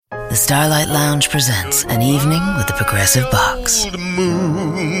The Starlight Lounge presents An Evening with the Progressive Box. Old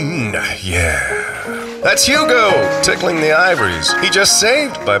moon, yeah. That's Hugo, tickling the ivories. He just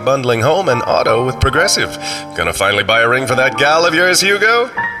saved by bundling home and auto with Progressive. Gonna finally buy a ring for that gal of yours, Hugo?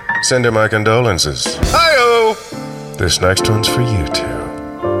 Send her my condolences. Hi-oh! This next one's for you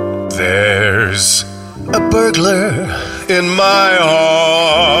two. There's a burglar in my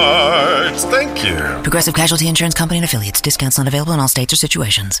heart. Thank you. Progressive Casualty Insurance Company and Affiliates. Discounts not available in all states or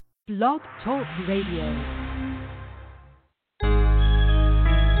situations. Blog Talk Radio.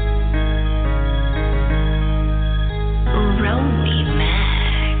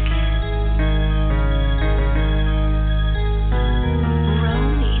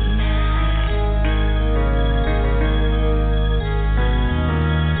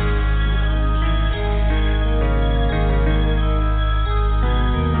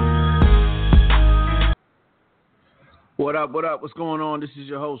 What up? What's going on? This is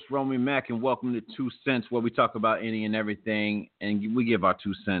your host, Romy Mack, and welcome to 2 Cents, where we talk about any and everything, and we give our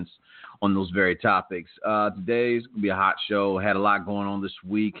 2 cents on those very topics. Today's going to be a hot show. Had a lot going on this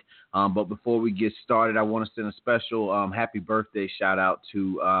week, but before we get started, I want to send a special happy birthday shout-out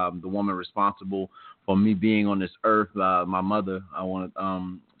to the woman responsible for me being on this earth, my mother. I want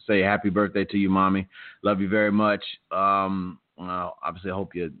to say happy birthday to you, Mommy. Love you very much. Obviously, I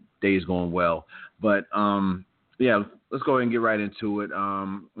hope your day is going well, but yeah, let's go ahead and get right into it. Let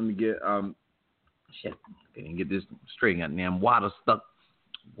me get get this straight. Got damn water stuck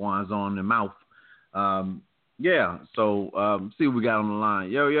one's on the mouth. So see what we got on the line.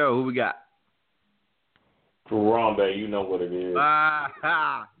 Yo, who we got? Karambe, you know what it is.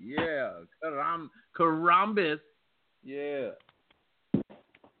 Yeah. Karambis. Yeah.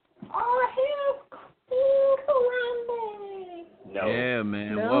 Oh, hell, Karambe. No. Yeah,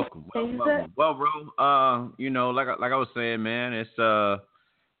 man. No. Welcome. Well, bro, like I was saying, man, it's a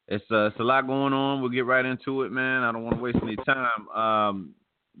lot going on. We'll get right into it, man. I don't want to waste any time. I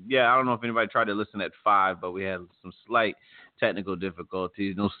don't know if anybody tried to listen at 5, but we had some slight technical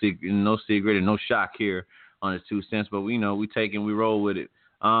difficulties. No secret, and no shock here on the 2 cents. But we take and we roll with it.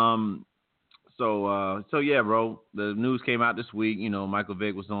 So yeah, bro. The news came out this week. Michael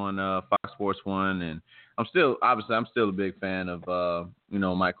Vick was on Fox Sports 1, and I'm still a big fan of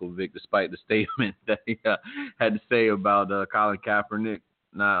Michael Vick, despite the statement that he had to say about Colin Kaepernick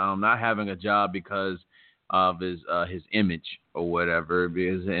not having a job because of his image or whatever,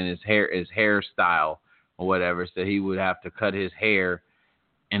 because in his hairstyle or whatever, so he would have to cut his hair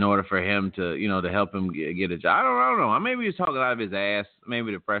in order for him to to help him get a job. I don't know. Maybe he was talking out of his ass.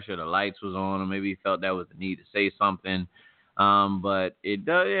 Maybe the pressure of the lights was on, or maybe he felt that was the need to say something. But it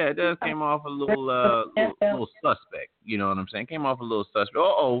does came off a little suspect. You know what I'm saying? Came off a little suspect.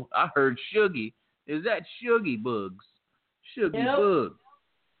 I heard Shuggy. Is that Shuggy Bugs? Shuggy Bugs.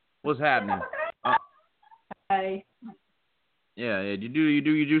 What's happening? Hi. Yeah. You do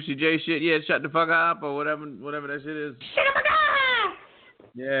your Juicy J shit. Yeah, shut the fuck up or whatever that shit is. Shut up,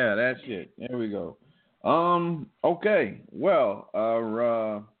 Yeah, that shit. There we go. Okay. Well,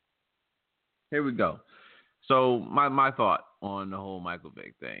 here we go. So my thought on the whole Michael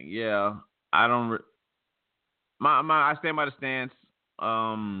Vick thing. Yeah, I don't. I stand by the stance.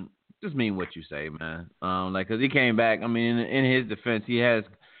 Just mean what you say, man. Cause he came back. I mean, in his defense, he has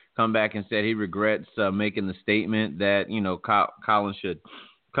come back and said he regrets making the statement that Colin should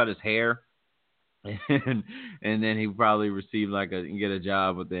cut his hair. And then he probably receive get a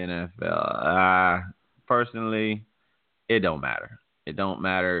job with the NFL. Personally, it don't matter. It don't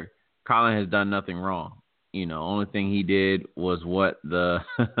matter. Colin has done nothing wrong. Only thing he did was what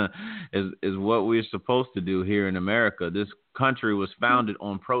is what we're supposed to do here in America. This country was founded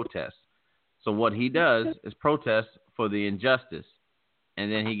on protest. So what he does is protest for the injustice, and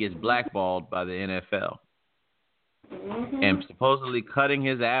then he gets blackballed by the NFL. Mm-hmm. And supposedly cutting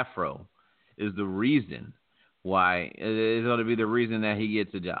his afro is the reason why. It's going to be the reason that he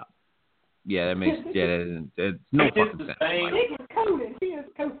gets a job. Yeah, that makes that's no fucking sense.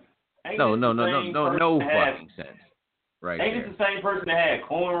 No fucking sense. Right. Ain't it the same person that had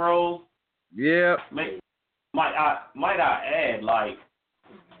cornrows? Yeah. Might I add,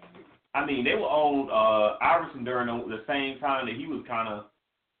 they were on Iverson during the same time that he was kind of.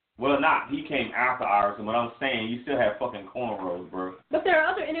 Well, he came after Iverson, but I'm saying you still have fucking cornrows, bro. But there are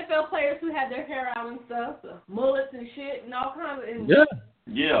other NFL players who have their hair out and stuff, mullets and shit and all kinds of.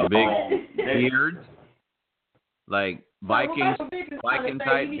 Yeah. Big beards, like Viking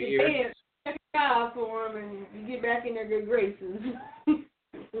type beards. Check it out for him and you get back in their good graces.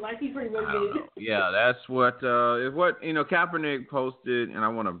 Like he pretty much did. Yeah, that's what Kaepernick posted, and I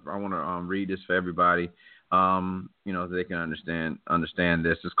want to read this for everybody. So they can understand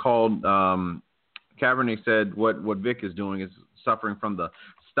this. It's called Kaepernick said what Vic is doing is suffering from the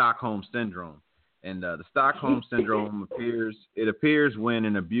Stockholm syndrome. And the Stockholm syndrome appears when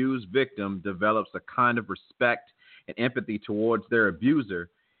an abused victim develops a kind of respect and empathy towards their abuser.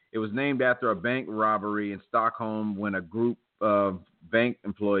 It was named after a bank robbery in Stockholm when a group of bank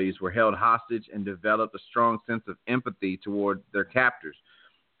employees were held hostage and developed a strong sense of empathy toward their captors.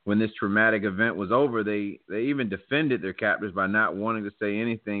 When this traumatic event was over, they even defended their captors by not wanting to say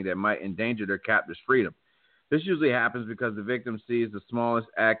anything that might endanger their captors' freedom. This usually happens because the victim sees the smallest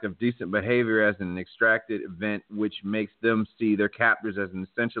act of decent behavior as an extracted event, which makes them see their captors as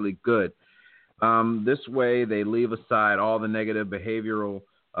essentially good. This way, they leave aside all the negative behavioral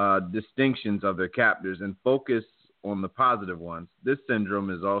distinctions of their captors and focus on the positive ones. This syndrome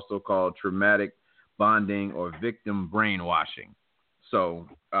is also called traumatic bonding or victim brainwashing. So,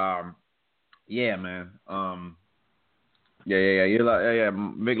 yeah, man.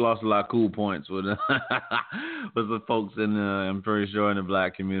 Mick lost a lot of cool points with with the folks I'm pretty sure in the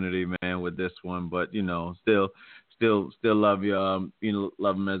black community, man, with this one. But still love you.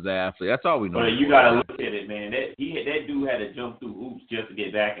 Love him as an athlete. That's all we know. But you gotta look at it, man. That dude had to jump through hoops just to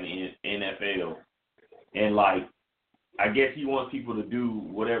get back in the NFL, and I guess he wants people to do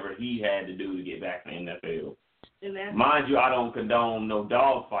whatever he had to do to get back in the NFL. Mind you, I don't condone no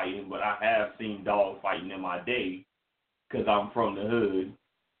dog fighting, but I have seen dog fighting in my day. Because I'm from the hood,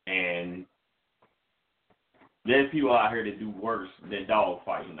 and there's people out here that do worse than dog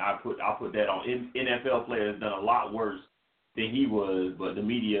fighting. I put that on. NFL players done a lot worse than he was, but the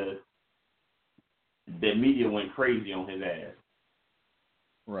media went crazy on his ass.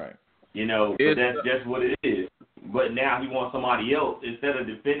 Right. But that's just what it is. But now he wants somebody else. Instead of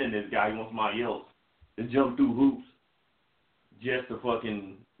defending this guy, he wants somebody else to jump through hoops just to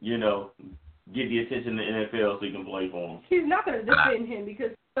fucking, get the attention of the NFL so he can play for him. He's not going to defend him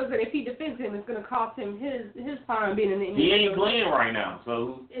because if he defends him, it's going to cost him his time being in the NFL. He ain't playing right now,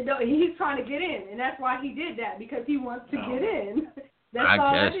 so he's trying to get in, and that's why he did that, because he wants to get in. That's I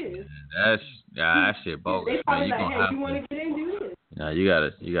all guess, it is. That shit bogus. They probably hey, you want to get in, do this. You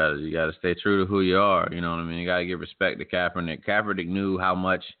gotta stay true to who you are. You know what I mean? You gotta give respect to Kaepernick. Kaepernick knew how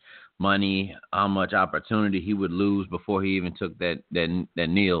much money, how much opportunity he would lose before he even took that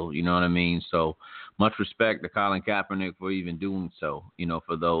kneel. You know what I mean? So much respect to Colin Kaepernick for even doing so.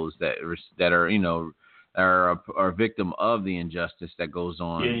 For those that are are a victim of the injustice that goes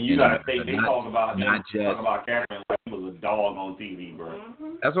on. Yeah, you gotta think they talk about Kaepernick like he was a dog on TV, bro.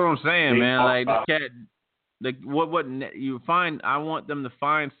 Mm-hmm. That's what I'm saying, man. This cat, what you find? I want them to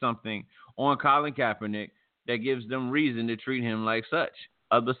find something on Colin Kaepernick that gives them reason to treat him like such.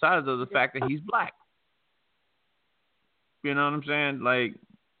 Besides of the fact that he's black. You know what I'm saying?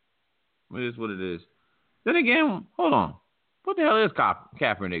 It is what it is. Then again, hold on. What the hell is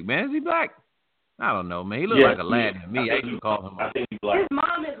Kaepernick, man? Is he black? I don't know, man. He looks like a lad to me. I can call him. I think he's black. His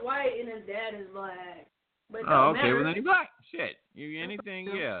mom is white and his dad is black. But okay. Well, then he's black. Shit. Anything,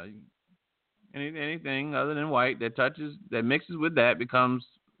 yeah. Anything other than white that mixes with that becomes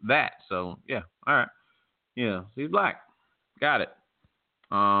that. So, yeah. All right. Yeah. So he's black. Got it.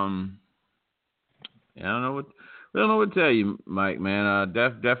 I don't know what to tell you, Mike, man.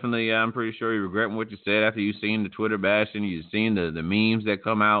 Definitely, I'm pretty sure you're regretting what you said after you've seen the Twitter bashing, you've seen the memes that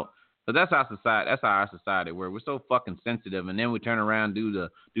come out. But that's our society. That's our society where we're so fucking sensitive, and then we turn around and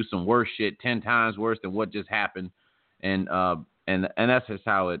do some worse shit, 10 times worse than what just happened, and that's just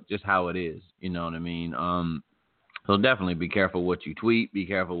how it is. You know what I mean? So definitely be careful what you tweet, be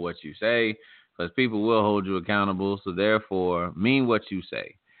careful what you say. Because people will hold you accountable, so therefore mean what you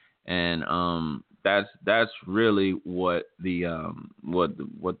say, and that's really what the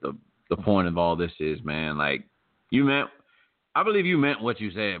point of all this is, man. I believe you meant what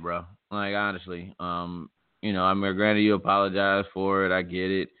you said, bro. Honestly, granted you apologize for it, I get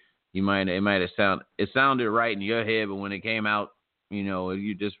it. It sounded right in your head, but when it came out,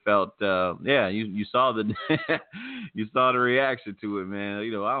 you just felt, you saw the, you saw the reaction to it, man.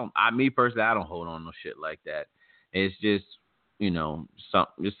 Me personally, I don't hold on no shit like that. It's just,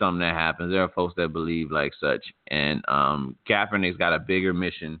 just something that happens. There are folks that believe like such, and Kaepernick's got a bigger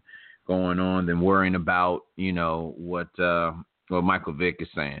mission going on than worrying about, what Michael Vick is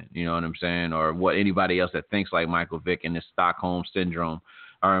saying. You know what I'm saying, or what anybody else that thinks like Michael Vick and this Stockholm syndrome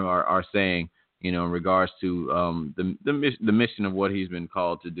are saying. In regards to the mission of what he's been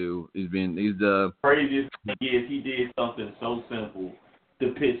called to do. He's the craziest thing is he did something so simple to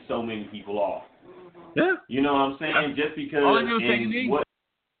piss so many people off. Yeah. You know what I'm saying? Just because. All he did was take a knee.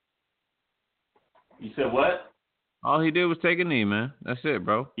 You said what? All he did was take a knee, man. That's it,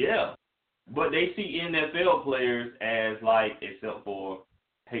 bro. Yeah. But they see NFL players as like, except for,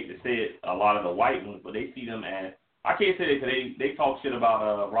 hate to say it, a lot of the white ones, but they see them as, I can't say that because they talk shit about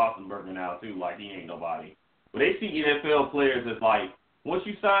Roethlisberger now too, like he ain't nobody. But they see NFL players as like, once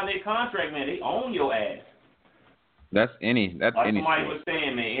you sign their contract, man, they own your ass. That's any like any somebody sport. was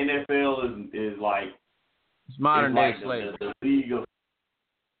saying, man, NFL is like, It's modern day like slavery. the league of.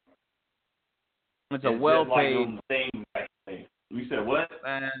 It's a well-paid. You said what?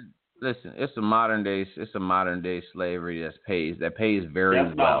 Man, listen, it's a modern day slavery that pays very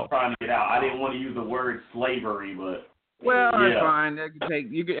That's what I well. was trying to get out. I didn't want to use the word slavery, but Well, yeah. that's fine.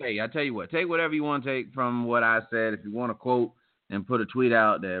 Hey, I tell you what, take whatever you want to take from what I said. If you want to quote and put a tweet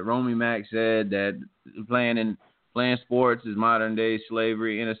out that Romy Mack said that playing sports is modern day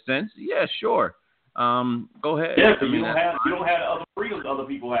slavery in a sense, yeah, sure. Go ahead. Yeah, I mean, you don't have the other freedoms other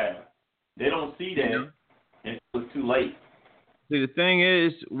people have. They don't see that until it's too late. See, the thing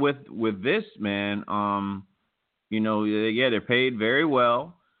is with this, man, they're paid very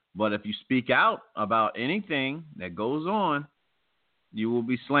well, but if you speak out about anything that goes on, you will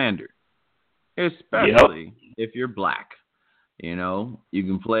be slandered, especially if you're black. You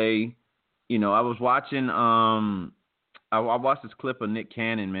can play. I was watching. I watched this clip of Nick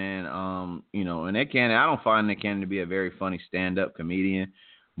Cannon, man. And Nick Cannon, I don't find Nick Cannon to be a very funny stand-up comedian.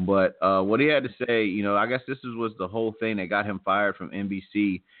 But what he had to say, I guess this was the whole thing that got him fired from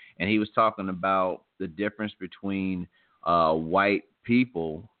NBC. And he was talking about the difference between white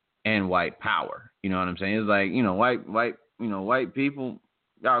people and white power. You know what I'm saying? It's like, white people,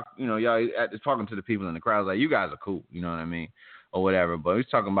 y'all talking to the people in the crowd, like, you guys are cool. You know what I mean? Or whatever. But he's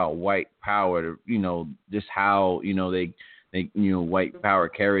talking about white power, just how, white power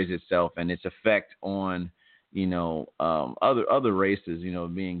carries itself and its effect on, other races,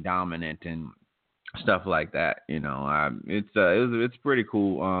 being dominant and stuff like that. It's pretty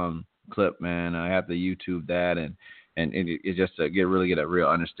cool clip, man. I have to YouTube that and it just to get a real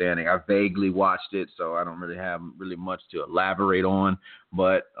understanding. I vaguely watched it, so I don't really have much to elaborate on,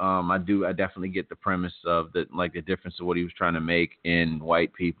 but I definitely get the premise of the difference of what he was trying to make in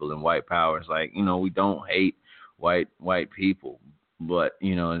white people and white power. It's like, we don't hate white people, but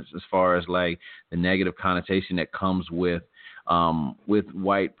as far as like the negative connotation that comes with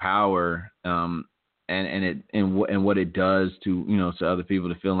white power, and what it does to to other people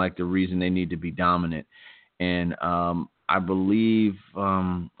to feel like the reason they need to be dominant. And I believe,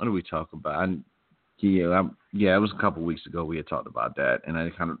 what did we talk about? It was a couple weeks ago we had talked about that, and I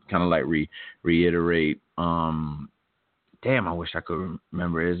kind of like reiterate. I wish I could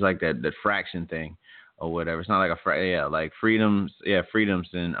remember. It's like that fraction thing or whatever. It's not like like freedoms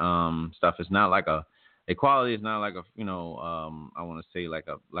and stuff. It's not like a equality. It's not like a I want to say like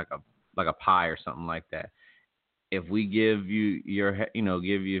a pie or something like that. If we give you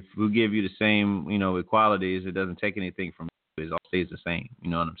if we give you the same, equalities, it doesn't take anything from you. It all stays the same. You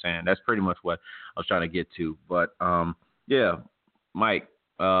know what I'm saying? That's pretty much what I was trying to get to. But Mike,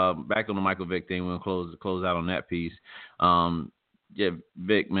 back on the Michael Vick thing. We'll close out on that piece.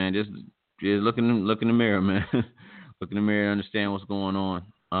 Vic, man, just look in the mirror, man. Look in the mirror and understand what's going on.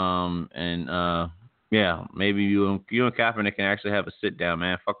 Maybe you and Kaepernick can actually have a sit down,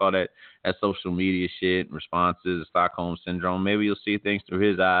 man. Fuck all that social media shit, responses, Stockholm syndrome. Maybe you'll see things through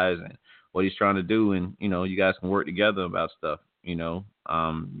his eyes and what he's trying to do, and you guys can work together about stuff.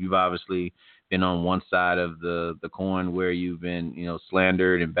 You've obviously been on one side of the coin where you've been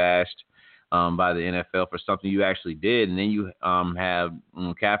slandered and bashed by the NFL for something you actually did, and then you have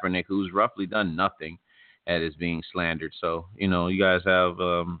Kaepernick, who's roughly done nothing at is being slandered. So you guys have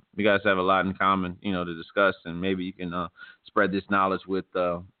a lot in common to discuss, and maybe you can spread this knowledge with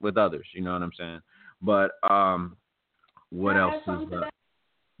others. You know what I'm saying? But what else is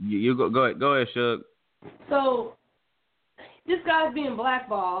you go ahead, Shug. So this guy's being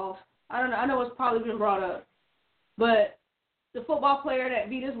blackballed. I don't know. I know it's probably been brought up, but the football player that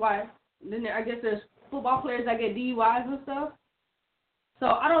beat his wife. Then I guess there's football players that get DUIs and stuff. So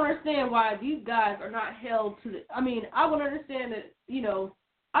I don't understand why these guys are not held to the. I mean, I would understand that.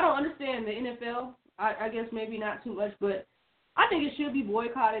 I don't understand the NFL. I guess maybe not too much, but I think it should be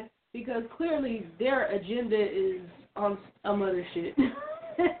boycotted because clearly their agenda is on some other shit.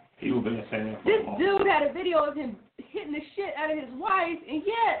 People been saying that. This dude had a video of him hitting the shit out of his wife, and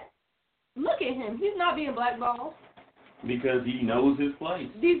yet look at him. He's not being blackballed. Because he knows his place.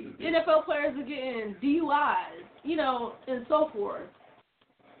 These NFL players are getting DUIs, and so forth.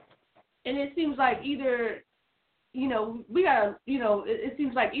 And it seems like either, we gotta, it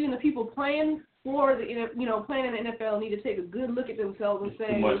seems like even the people playing for the, playing in the NFL need to take a good look at themselves and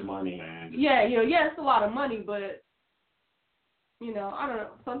say, too much money, man. Yeah, it's a lot of money, but you know, I don't know.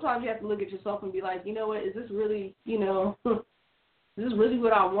 Sometimes you have to look at yourself and be like, you know what, is this really, you know, is this really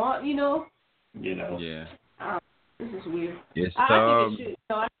what I want, you know? You know. Yeah. This is weird. Yes, I think it should. You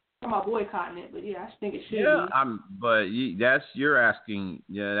know, I'm not boycotting it, but yeah, I think it should. Yeah, be. you're asking.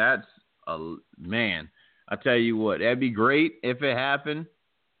 Yeah, that's a man. I tell you what, that'd be great if it happened,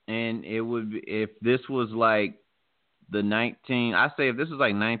 and it would be, if this was like if this was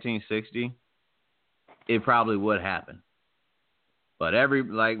like 1960, it probably would happen. But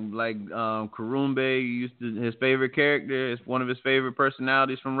Karumbe his favorite character is one of his favorite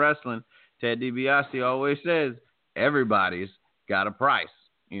personalities from wrestling. Ted DiBiase always says everybody's got a price,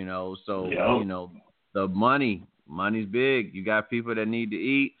 you know. So you know the money's big. You got people that need to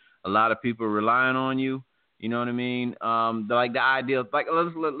eat. A lot of people relying on you. You know what I mean? The idea, like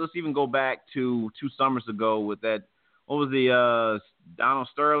let's even go back to 2 summers ago with that. What was the Donald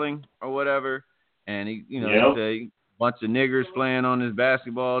Sterling or whatever? And he, you know, he said a bunch of niggers playing on his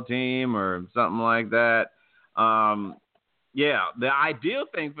basketball team or something like that. Yeah, the ideal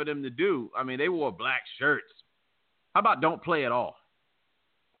thing for them to do. I mean, they wore black shirts. How about don't play at all?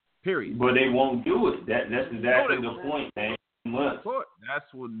 Period. But they won't do it. That's exactly the point, man.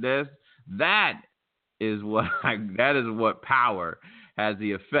 That is what power has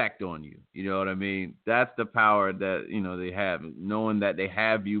the effect on you. You know what I mean? That's the power that, you know, they have, knowing that they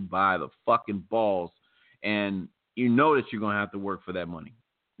have you by the fucking balls, and you know that you're gonna have to work for that money.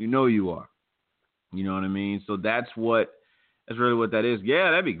 You know you are. You know what I mean? So that's really what that is. Yeah,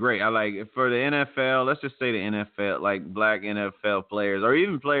 that'd be great. I like it for the NFL. Let's just say the NFL, like black NFL players, or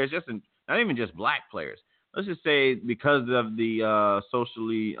even players, not even just black players. Let's just say because of the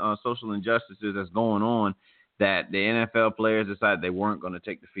social injustices that's going on, that the NFL players decided they weren't going to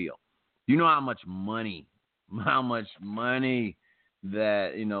take the field. You know how much money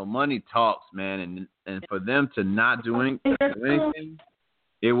that, you know, money talks, man, and for them to not do anything,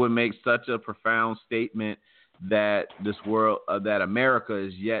 it would make such a profound statement that this world, that America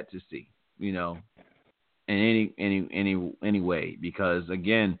is yet to see, you know, in any way, because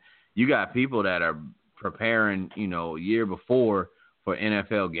again, you got people that are preparing, you know, a year before for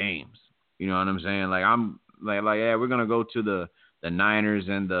NFL games. You know what I'm saying? Like I'm like, yeah, we're gonna go to the Niners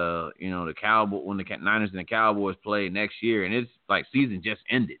and the Cowboys when the Niners and the Cowboys play next year, and it's like season just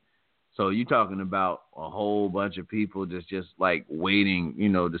ended. So you're talking about a whole bunch of people just like waiting, you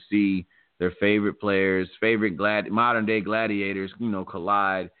know, to see their favorite players, modern day gladiators, you know,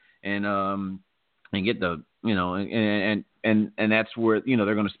 collide and get the, you know, and that's where, you know,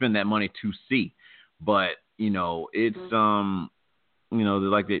 they're going to spend that money to see. But, you know, it's you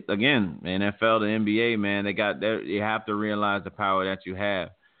know, again, the NFL, the NBA, man, you have to realize the power that you have.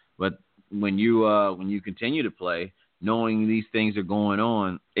 But when you continue to play, knowing these things are going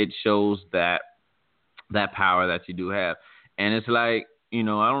on, it shows that power that you do have. And it's like, you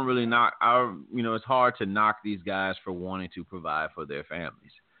know, I don't really it's hard to knock these guys for wanting to provide for their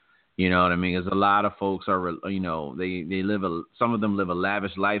families. You know what I mean? Because a lot of folks are, you know, some of them live a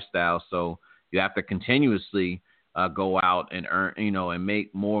lavish lifestyle. So you have to continuously go out and earn, you know, and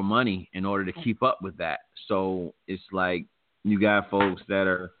make more money in order to keep up with that. So it's like you got folks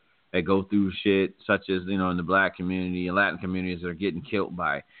that go through shit such as, you know, in the black community and Latin communities that are getting killed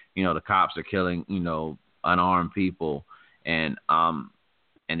by, you know, the cops are killing, you know, unarmed people. And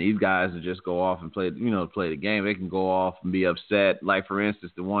these guys will just go off and play the game. They can go off and be upset. Like, for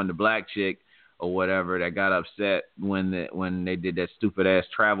instance, the black chick or whatever that got upset when they did that stupid ass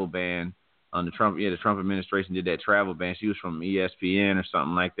travel ban on the Trump administration did that travel ban. She was from ESPN or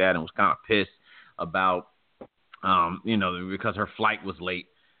something like that and was kind of pissed about, you know, because her flight was late.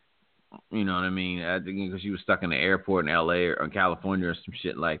 You know what I mean? I think because she was stuck in the airport in LA or California or some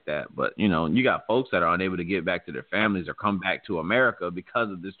shit like that. But, you know, you got folks that are unable to get back to their families or come back to America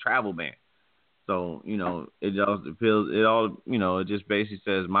because of this travel ban. So, you know, it just basically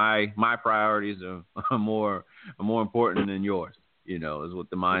says my priorities are more important than yours, you know, is what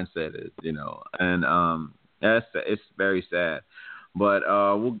the mindset is, you know. And it's very sad. But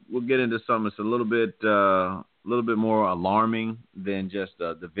we'll get into something that's a little bit more alarming than just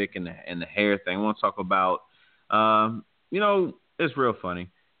the Vic and the hair thing. I want to talk about, you know, it's real funny.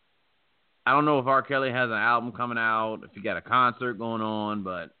 I don't know if R. Kelly has an album coming out, if he got a concert going on,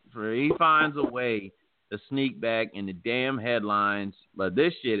 but he finds a way to sneak back in the damn headlines. But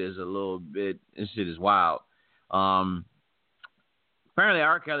this shit is wild. Apparently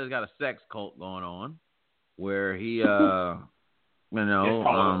R. Kelly's got a sex cult going on where he, you know,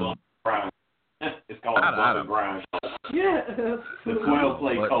 it's called Bubba Grind. Yeah. The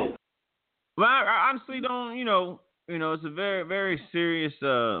 12-play cult. Well, I honestly don't, you know, it's a very, very serious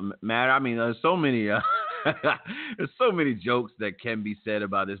matter. I mean, there's so many There's so many jokes that can be said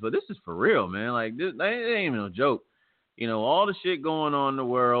about this, but this is for real, man. Like, this ain't even no joke. You know, all the shit going on in the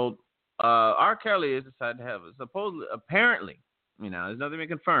world. R. Kelly has decided to have, apparently, you know, there's nothing we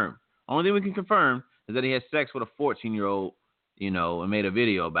can confirm. Only thing we can confirm is that he had sex with a 14-year-old, you know, and made a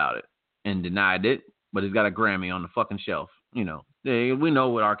video about it and denied it, but he's got a Grammy on the fucking shelf. You know, we know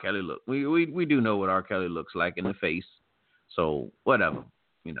what R. Kelly looks. We do know what R. Kelly looks like in the face. So whatever,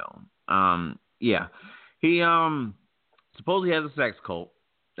 you know. Yeah, he supposedly has a sex cult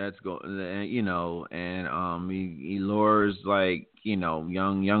that's going, you know, and he lures, like, you know,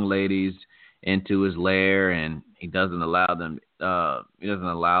 young ladies into his lair, and he doesn't allow them to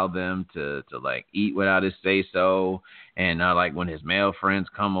like eat without his say so. And like when his male friends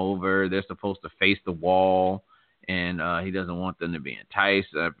come over, they're supposed to face the wall, and he doesn't want them to be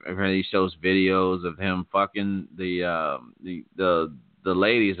enticed. Apparently he shows videos of him fucking the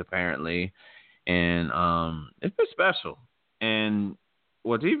ladies, apparently, and it's been special. And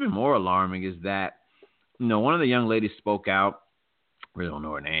what's even more alarming is that, you know, one of the young ladies spoke out. Really don't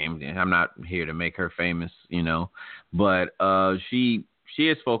know her name. I'm not here to make her famous, you know, but she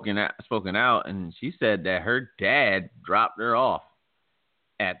has spoken out, and she said that her dad dropped her off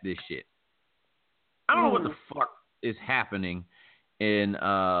at this shit. I don't know what the fuck is happening in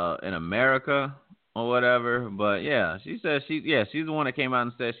America or whatever, but yeah, she says she's the one that came out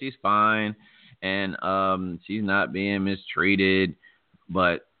and said she's fine and she's not being mistreated.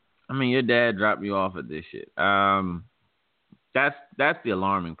 But I mean, your dad dropped you off at this shit. That's the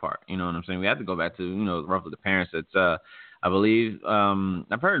alarming part. You know what I'm saying? We have to go back to, you know, roughly the parents. It's I believe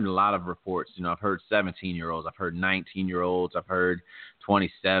I've heard a lot of reports. You know, I've heard 17-year-olds, I've heard 19-year-olds, I've heard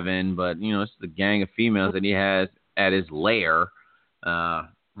 27. But you know, it's the gang of females that he has at his lair. I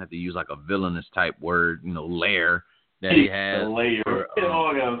have to use like a villainous type word, you know, lair that he has. The lair.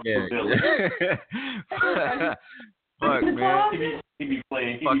 Fuck, man. He be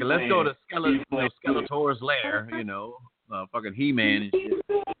playing. Fucking let's go to Skeletor's lair, you know. Fucking He-Man and shit.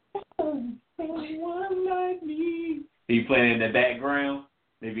 He playing in the background.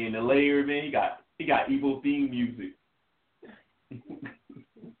 They be in the layer, man. He got evil theme music.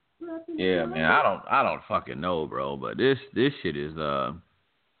 Yeah, man. I don't fucking know, bro. But this shit is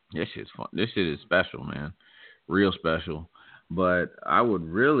this shit's fun. This shit is special, man. Real special. But I would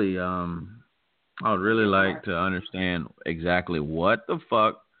really like to understand exactly what the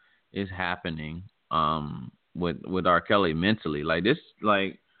fuck is happening with R. Kelly mentally. Like this,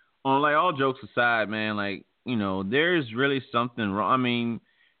 like, on like all jokes aside, man, like, you know, there's really something wrong. I mean,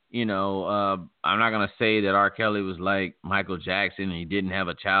 you know, I'm not gonna say that R. Kelly was like Michael Jackson and he didn't have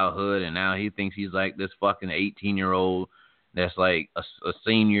a childhood and now he thinks he's like this fucking 18-year-old that's like a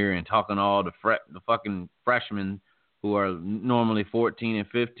senior and talking to all the fucking freshmen who are normally 14 and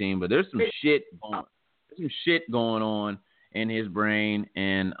 15. But there's some shit going on in his brain,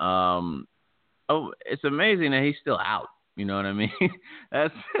 and it's amazing that he's still out. You know what I mean?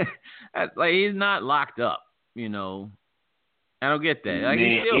 that's like, he's not locked up. You know, I don't get that. Like,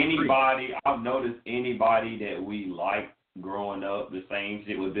 man, anybody, I've noticed anybody that we liked growing up, the same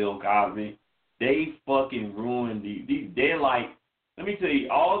shit with Bill Cosby, they fucking ruined they're like, let me tell you,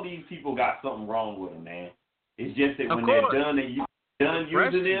 all these people got something wrong with them, man. It's just that when they're done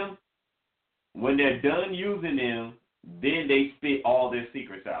using them, when they're done using them, then they spit all their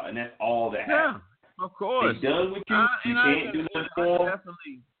secrets out, and that's all that happens. Yeah, of course. They're done with you. You can't do nothing for them.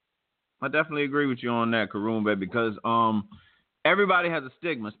 I definitely agree with you on that, Karumba, because everybody has a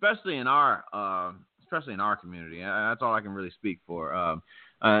stigma, especially in our community. That's all I can really speak for.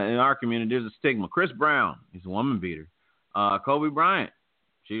 In our community, there's a stigma. Chris Brown, he's a woman beater. Kobe Bryant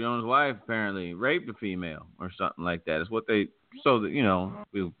cheated on his wife, apparently raped a female or something like that. It's what they, so that, you know,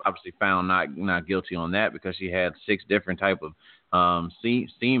 we obviously found not guilty on that because she had 6 different type of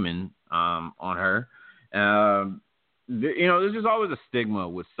semen on her. You know, there's just always a stigma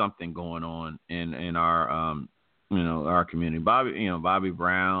with something going on in our you know, our community. Bobby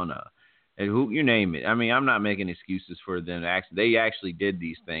Brown, and who, you name it. I mean, I'm not making excuses for them. They actually did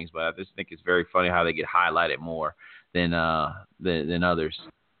these things, but I just think it's very funny how they get highlighted more than others.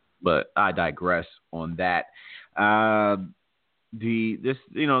 But I digress on that. This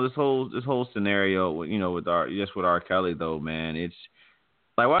whole scenario, you know, with R. Kelly though, man, it's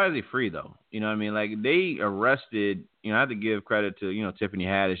like, why is he free though? You know what I mean? Like, they arrested, you know, I have to give credit to, you know, Tiffany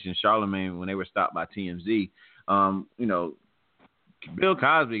Haddish and Charlamagne when they were stopped by TMZ. You know, Bill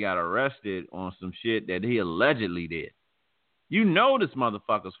Cosby got arrested on some shit that he allegedly did. You know, this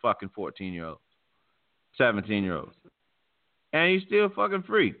motherfucker's fucking 14-year-olds, 17-year-olds, and he's still fucking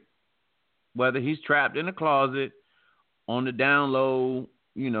free. Whether he's trapped in a closet, on the down low,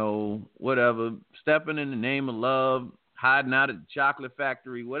 whatever, stepping in the name of love, hiding out at the chocolate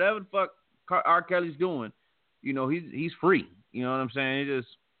factory, whatever the fuck R. Kelly's doing, he's free. You know what I'm saying? It just,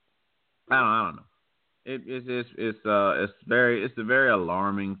 I don't know. It's a very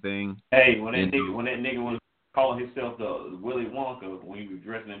alarming thing. Hey, when that nigga was calling himself the Willy Wonka when he was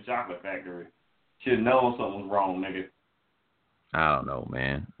dressing in chocolate factory, should have known something was wrong, nigga. I don't know,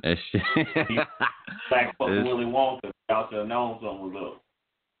 man. That shit. Black fucking Willy Wonka, y'all should have known something was up.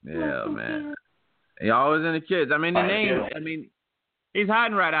 Yeah, man. He always in the kids. I mean, the name. I mean, he's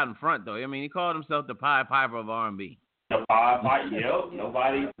hiding right out in front, though. I mean, he called himself the Pied Piper of R&B. The Pied Piper. Yep.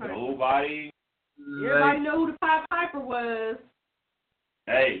 Nobody. Everybody know who the Pied Piper was.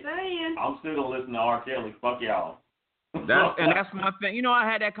 Hey, I'm still gonna listen to R. Kelly. Fuck y'all. That's my thing.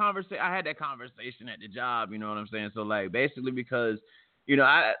 I had that conversation at the job. You know what I'm saying? So like, basically, because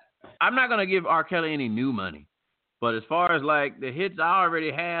I'm not gonna give R. Kelly any new money. But as far as like the hits I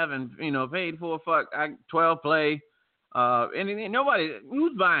already have and paid for 12 play, and nobody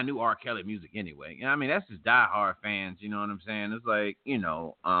who's buying new R. Kelly music anyway. I mean, that's just diehard fans. You know what I'm saying? It's like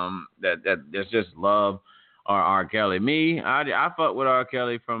that there's just love R. Kelly. Me, I fuck with R.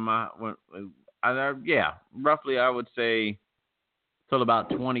 Kelly from roughly I would say till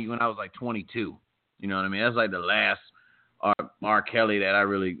about 20 when I was like 22. You know what I mean? That's like the last R. Kelly that I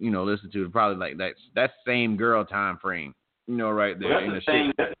really, listened to, probably like that same girl time frame, right there. Well, that's the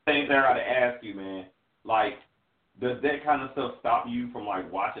same thing I got to ask you, man. Like, does that kind of stuff stop you from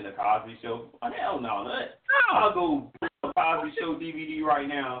like watching the Cosby Show? Oh, hell no, I'll go the Cosby Show DVD right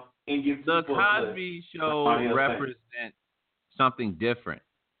now and give the Cosby Show represents something different.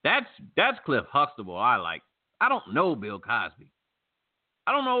 That's Cliff Huxtable. I don't know Bill Cosby.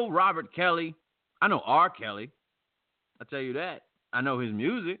 I don't know Robert Kelly. I know R. Kelly. I tell you that. I know his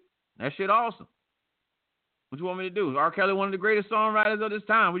music. That shit awesome. What you want me to do? Is R. Kelly one of the greatest songwriters of this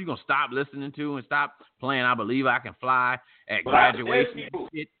time? What you gonna stop listening to and stop playing I Believe I Can Fly at graduation?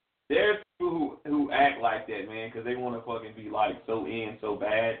 There's people who act like that, man, because they want to fucking be like so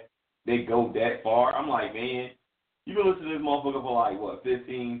bad. They go that far. I'm like, man, you been listening to this motherfucker for like what,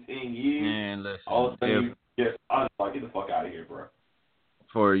 15, 10 years? Man, listen. All of a sudden, I'm like, get the fuck out of here, bro.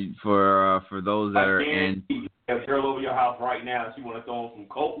 For those that are in. A girl over your house right now, and she want to throw on some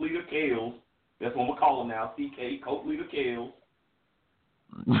Colt Leader Kales. That's what I'm going to call them now, CK, Colt Leader Kales.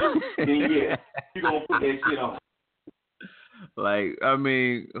 Then, yeah, you're going to put that shit on. Like, I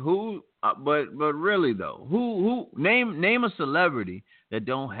mean, who, but really, though, who, name a celebrity that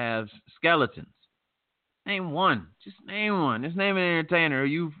don't have skeletons. Name one. Just name one. Just name an entertainer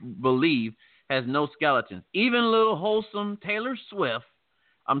you believe has no skeletons. Even little wholesome Taylor Swift,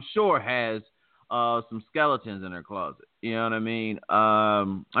 I'm sure, has some skeletons in her closet. You know what I mean?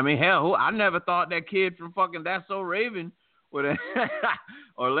 Hell, I never thought that kid from fucking That's So Raven with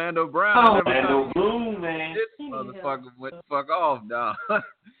Orlando Brown. Orlando Bloom, man. This motherfucker went the fuck off, dog.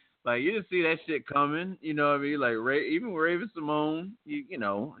 Like, you didn't see that shit coming. You know what I mean? Like, even Raven Simone,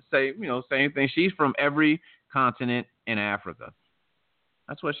 same thing. She's from every continent in Africa.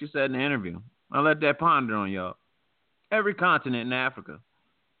 That's what she said in the interview. I'll let that ponder on y'all. Every continent in Africa.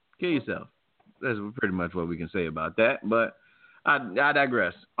 Kill yourself. That's pretty much what we can say about that. But I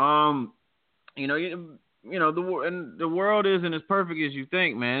digress. The world isn't as perfect as you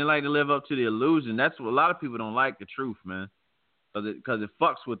think, man. They like to live up to the illusion. That's what a lot of people don't like, the truth, man, because it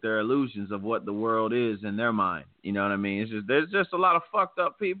fucks with their illusions of what the world is in their mind. You know what I mean? There's just a lot of fucked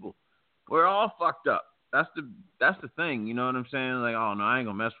up people. We're all fucked up. That's the thing. You know what I'm saying? Like, oh no, I ain't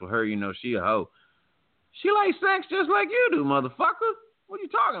gonna mess with her. She a hoe. She likes sex just like you do, motherfucker. What are you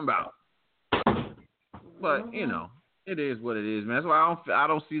talking about? But it is what it is, man. That's why I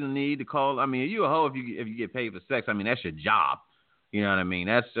don't see the need to call. I mean, you a hoe if you get paid for sex. I mean, that's your job. You know what I mean?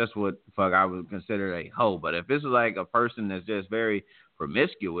 That's just what the fuck I would consider a hoe. But if it's like a person that's just very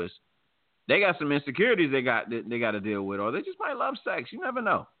promiscuous, they got some insecurities they got to deal with, or they just might love sex. You never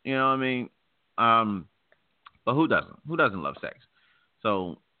know. You know what I mean? But who doesn't? Who doesn't love sex?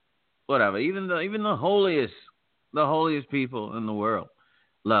 So whatever. Even the holiest people in the world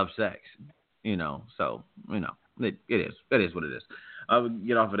love sex. So it is. That is what it is. I'll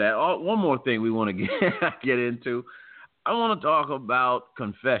get off of that. One more thing we want to get into. I want to talk about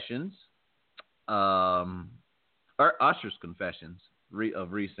confessions, or Usher's confessions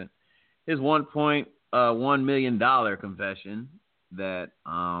of recent. His $1.1 million confession that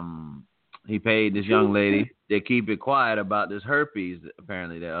he paid this young lady to keep it quiet about this herpes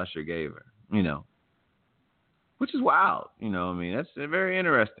apparently that Usher gave her. Which is wild. That's very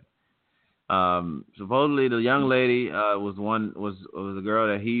interesting. Supposedly the young lady was a girl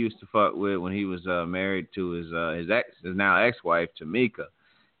that he used to fuck with when he was married to his now ex-wife Tamika.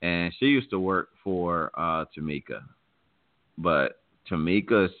 and she used to work for Tamika, but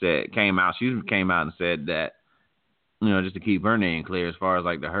Tamika came out and said that, you know, just to keep her name clear as far as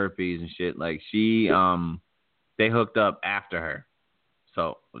like the herpes and shit, like she they hooked up after her.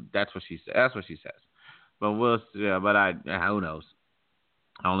 So that's what she said. That's what she says. But who knows?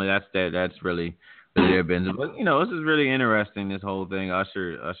 Only that's really their business. But you know, this is really interesting, this whole thing.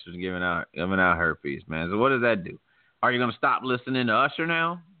 Usher's giving out herpes, man. So what does that do? Are you gonna stop listening to Usher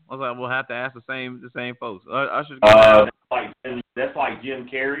now? I was like, we'll have to ask the same folks. Usher's that's like Jim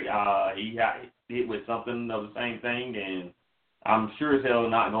Carrey. He got hit with something of the same thing, and I'm sure as hell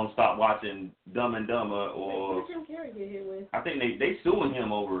not gonna stop watching Dumb and Dumber or. What Jim Carrey get hit with? I think they suing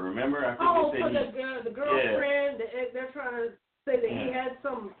him over. Remember? I think they said the girlfriend. Yeah. They're trying to say that he had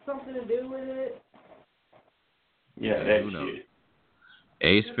something to do with it. Yeah, that shit.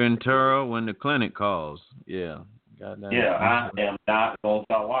 Ace Ventura, When the Clinic Calls. Yeah. Goddamn. Yeah, I am not gonna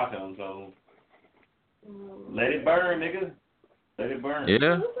stop watching them. So let it burn, nigga. Let it burn.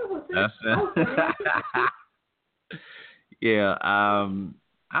 Yeah. That's yeah. I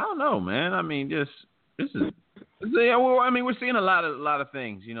don't know, man. I mean, this is. Well, I mean, we're seeing a lot of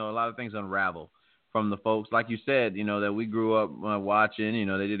things. You know, a lot of things unravel from the folks, like you said. You know, that we grew up watching. You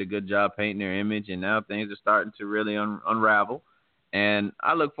know, they did a good job painting their image, and now things are starting to really unravel. And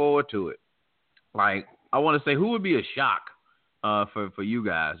I look forward to it. Like, I want to say, who would be a shock for you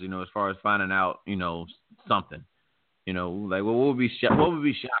guys? You know, as far as finding out, you know, something. You know, like what would be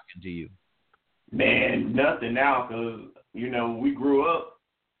shocking to you? Man, nothing now, because you know we grew up.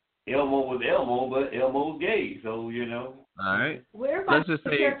 Elmo was Elmo, but Elmo's gay, so you know. All right. Let's just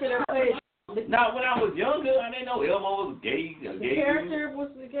say. Now, when I was younger, I didn't know Elmo was gay. The character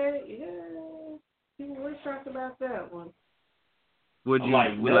was gay. Yeah, people were shocked about that one. Would you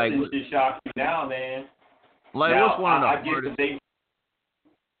nothing should shock you now, man? Like, now, what's one of the hardest?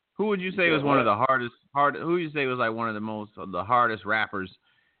 Who would you say was one of the hardest? Who would you say was like one of the hardest rappers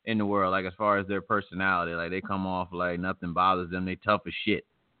in the world? Like, as far as their personality, like they come off like nothing bothers them. They tough as shit.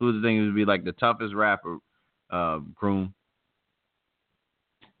 Who would you think would be like the toughest rapper? Kroom.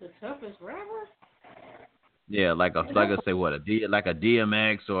 The toughest rapper? Yeah, like a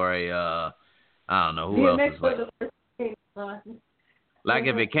DMX or a I don't know who DMX else is like. Like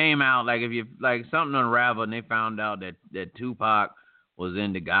if it came out, like if you like something unraveled and they found out that Tupac was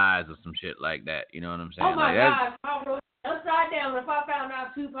into guys or some shit like that, you know what I'm saying? Oh my like, God! I wrote upside down. If I found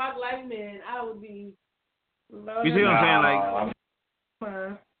out Tupac liked men, I would be. You see what I'm saying?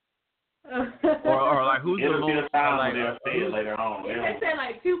 Like, or like who's the most? Like, later on. If they said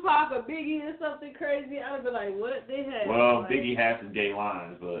like Tupac or Biggie or something crazy, I would be like, what they had? Well, Biggie has some gay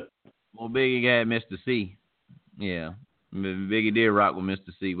lines, but. Well, Biggie had Mr. C. Yeah. Biggie did rock with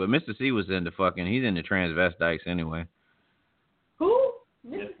Mr. C, but Mr. C was into he's into transvestites anyway. Who?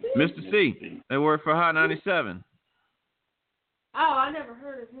 Mr. C. They worked for Hot 97. Oh, I never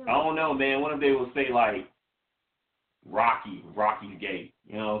heard of him. I don't know, man. One of them would say like Rocky's gay.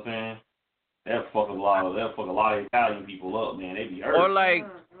 You know what I'm saying? That'll fuck a lot of Italian people up, man. They be hurt. Or like,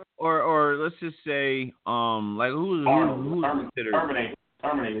 or let's just say, like who's considered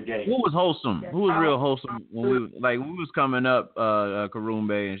Terminator gay. Who was wholesome? Who was real wholesome when we was coming up,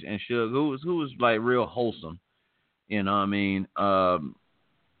 Karumbe and Suge? Who was like real wholesome? You know what I mean? I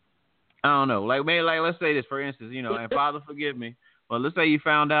don't know. Like maybe let's say this for instance, you know, and Father forgive me, but let's say you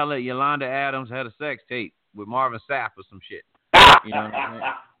found out that Yolanda Adams had a sex tape with Marvin Sapp or some shit. You know what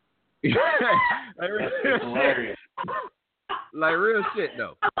I mean? Hilarious. Like real shit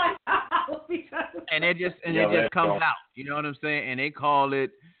though. And it just comes out. You know what I'm saying? And they call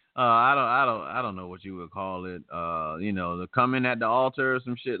it I don't know what you would call it. You know, the coming at the altar or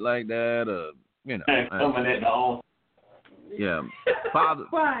some shit like that. You know. Coming at the altar. Yeah. Father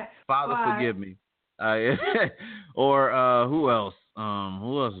forgive me. Or who else?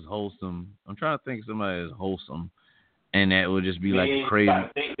 Who else is wholesome? I'm trying to think of somebody that's wholesome. And that would just be like crazy.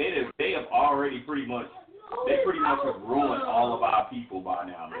 They have already pretty much have ruined all of our people by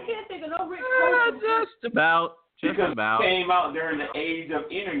now, man. I can't think of no rich person. Just about. Came out during the age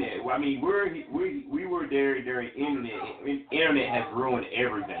of internet. I mean, we were there during internet. Internet has ruined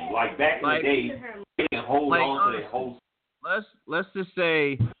everything. Like back in the day, they can hold on to their whole. Let's just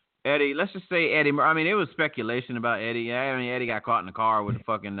say Eddie. I mean, it was speculation about Eddie. I mean, Eddie got caught in the car with a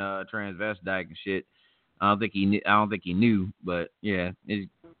fucking transvestite and shit. I don't think he knew, but yeah.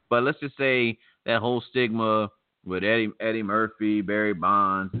 But let's just say that whole stigma with Eddie Murphy, Barry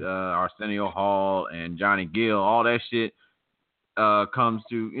Bonds, Arsenio Hall, and Johnny Gill, all that shit comes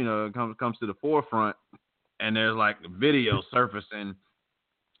to the forefront, and there's like video surfacing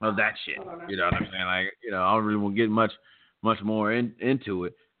of that shit. You know what I'm saying? Like, you know, I don't really want to get much more into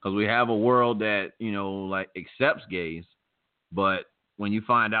it. because we have a world that, you know, like accepts gays, but when you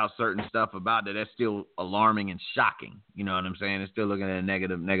find out certain stuff about that, that's still alarming and shocking. You know what I'm saying? It's still looking at a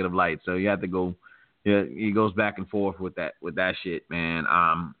negative light. So you have to go. Yeah, he goes back and forth with that shit, man.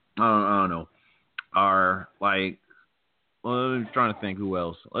 I don't know. Well, I'm trying to think who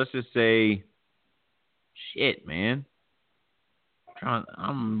else. Let's just say, shit, man.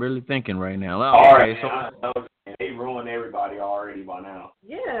 I'm really thinking right now. All right, so they ruined everybody already by now.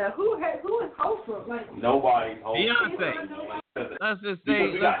 Yeah, who is wholesome? Like nobody's wholesome. Beyonce. Let's just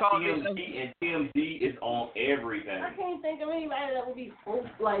say, let's call it. And TMZ is on everything. I can't think of anybody that would be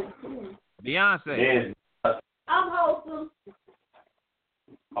like. Beyonce. Yes. I'm wholesome.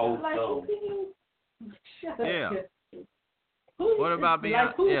 Wholesome. Like, shut up. Yeah. What about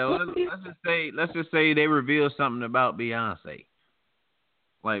Beyonce? Let's just say they reveal something about Beyonce.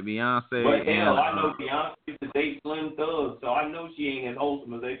 Like Beyonce. But hell, I know Beyonce used to date Slim Thug, so I know she ain't as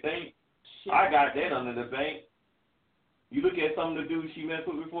wholesome as they think. Shit. I got that under the bank. You look at some of the dudes she messed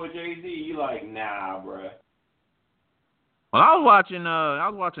with before Jay-Z, you like, nah, bruh. Well, I was watching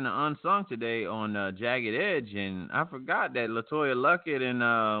the Unsung today on Jagged Edge, and I forgot that LaToya Luckett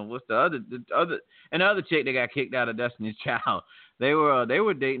and what's the other chick that got kicked out of Destiny's Child. They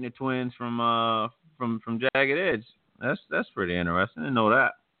were dating the twins from Jagged Edge. That's pretty interesting. I didn't know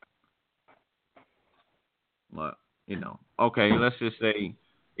that. But you know, okay, let's just say,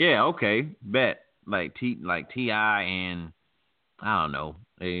 yeah, okay, bet like T.I. and I don't know.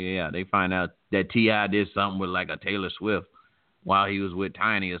 They find out that T.I. did something with like a Taylor Swift while he was with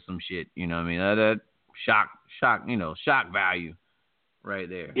Tiny or some shit. You know what I mean? That shock value right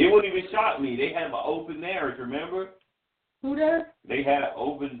there. It wouldn't even shock me. They had an open marriage, remember? Who does? They had an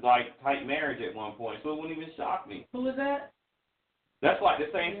open, tight marriage at one point, so it wouldn't even shock me. Who was that? That's like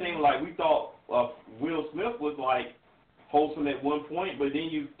the same thing, like we thought Will Smith was, wholesome at one point, but then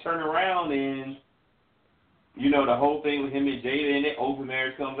you turn around and, you know, the whole thing with him and Jada and that open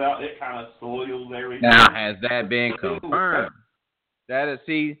marriage comes out, that kind of soils everything. Now, has that been confirmed? That is,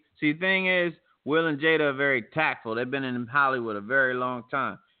 see, thing is, Will and Jada are very tactful. They've been in Hollywood a very long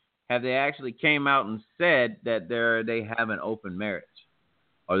time. Have they actually came out and said that they have an open marriage?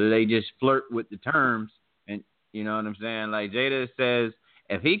 Or do they just flirt with the terms? And you know what I'm saying? Like Jada says,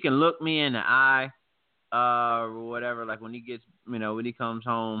 if he can look me in the eye, or whatever, like when he comes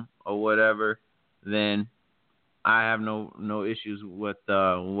home or whatever, then I have no issues with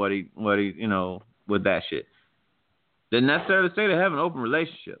what he with that shit. Didn't necessarily say they have an open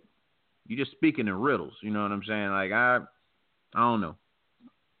relationship. You just speaking in riddles, you know what I'm saying? Like I don't know.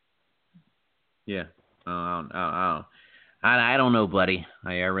 Yeah, I don't know, buddy.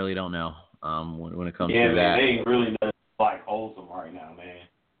 I really don't know. When it comes to that, man, they ain't really nothing wholesome right now, man.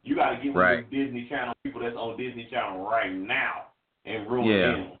 You got to get with right. those Disney Channel people that's on Disney Channel right now and ruin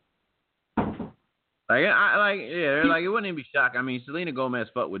them. It wouldn't even be shocking. I mean, Selena Gomez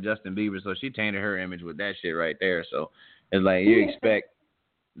fucked with Justin Bieber, so she tainted her image with that shit right there. So it's like you expect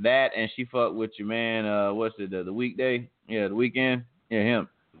that, and she fucked with your man. What's it? The Weekday? Yeah, the Weekend. Yeah, him.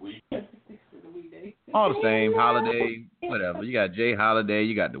 All the same, Holiday, whatever. You got Jay Holiday,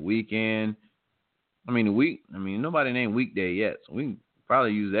 you got the Weekend. Nobody named Weekday yet, so we can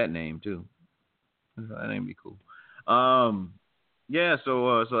probably use that name too. That name be cool. Yeah,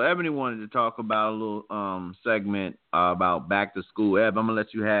 so Ebony wanted to talk about a little segment about back to school. Eb, I'm gonna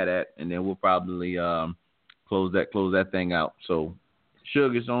let you have that, and then we'll probably close that thing out. So,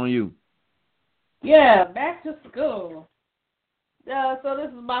 Suge, it's on you. Yeah, back to school. So this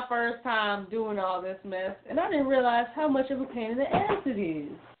is my first time doing all this mess, and I didn't realize how much of a pain in the ass it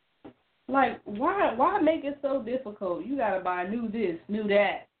is. Like, why make it so difficult? You gotta buy new this, new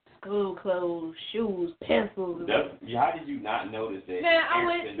that, school clothes, shoes, pencils. How did you not notice that? Man,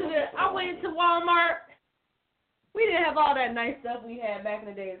 I went to Walmart. We didn't have all that nice stuff we had back in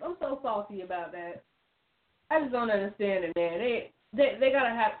the days. I'm so salty about that. I just don't understand it, man. They gotta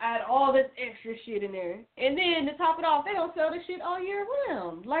add all this extra shit in there, and then to top it off, they don't sell this shit all year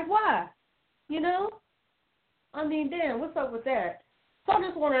round. Like, why? You know? I mean, damn, what's up with that? So I'm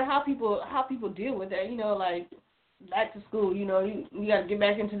just wondering how people deal with that. You know, like back to school. You know, you got to get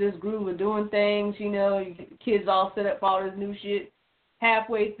back into this groove of doing things. You know, you get the kids all set up for all this new shit.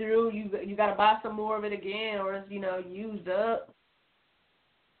 Halfway through, you got to buy some more of it again, or it's used up.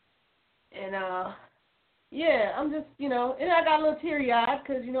 And yeah, I'm just and I got a little teary eyed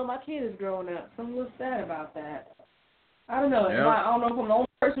because my kid is growing up. So I'm a little sad about that. I don't know. Yep. I don't know if I'm the only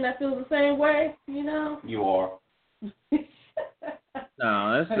person that feels the same way. You are.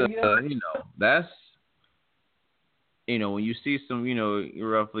 No, that's that's when you see some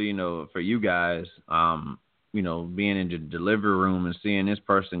roughly for you guys being in the delivery room and seeing this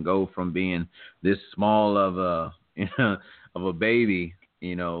person go from being this small of a baby,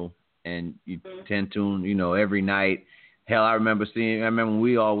 and you tend to, every night. Hell, I remember when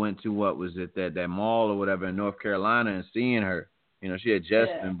we all went to, what was it, that mall or whatever in North Carolina, and seeing her. She had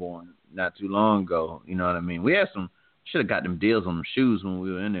just been born not too long ago. You know what I mean? We had should have got them deals on them shoes when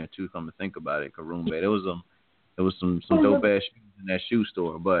we were in there too. Come to think about it, Karoom Bay. There was some dope ass shoes in that shoe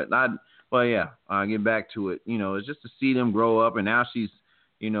store. But yeah, I'll get back to it. It's just to see them grow up, and now she's,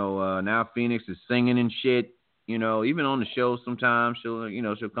 now Phoenix is singing and shit. Even on the show sometimes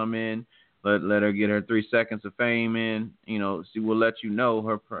she'll come in. Let her get her 3 seconds of fame in. She will let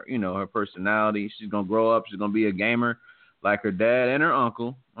her personality. She's gonna grow up. She's gonna be a gamer like her dad and her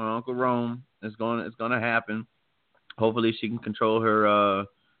uncle Rome. It's gonna happen. Hopefully she can control her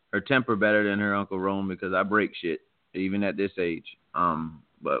temper better than her Uncle Rome, because I break shit even at this age.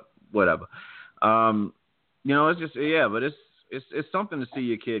 But whatever. It's just but it's something to see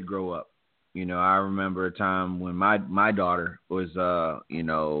your kid grow up. I remember a time when my daughter was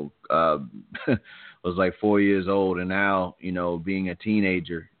was like 4 years old, and now being a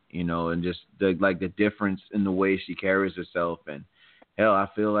teenager, and just the difference in the way she carries herself, and hell, I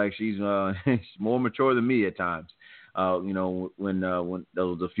feel like she's more mature than me at times. When there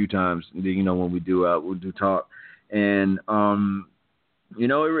was a few times, when we do talk, and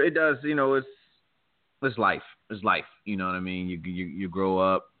it does, it's life. It's life. You know what I mean? You grow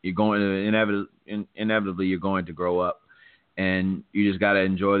up. You're going to inevitably you're going to grow up, and you just got to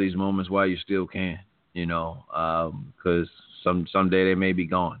enjoy these moments while you still can. Because someday they may be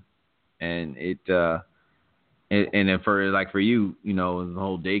gone, and and then for you, the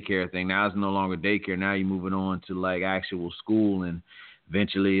whole daycare thing. Now it's no longer daycare. Now you're moving on to like actual school, and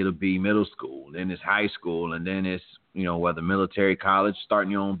eventually it'll be middle school, then it's high school, and then it's whether military, college,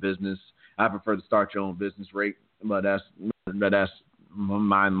 starting your own business. I prefer to start your own business rate, but that's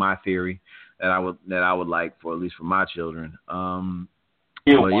my theory that I would like for, at least for my children. Back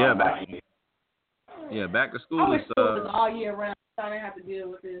to school. I wish school was all year round. I didn't have to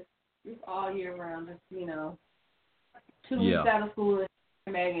deal with this. It's all year round. Just 2 weeks out of school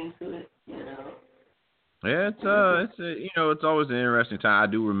and back into it. Yeah, it's always an interesting time. I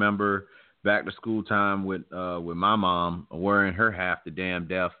do remember back to school time with my mom wearing her half the damn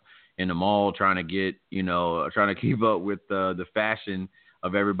deaf in the mall, trying to keep up with the fashion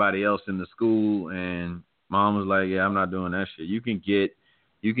of everybody else in the school. And mom was like, "Yeah, I'm not doing that shit. You can get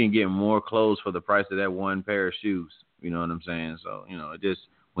more clothes for the price of that one pair of shoes." You know what I'm saying? So it just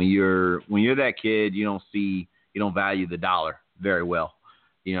when you're that kid, you don't value the dollar very well.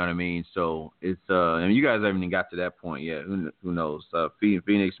 You know what I mean? So it's and you guys haven't even got to that point yet. Who knows?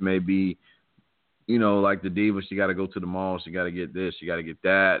 Phoenix may be, like the diva. She got to go to the mall. She got to get this. She got to get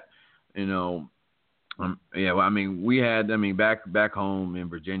that. We had, back home in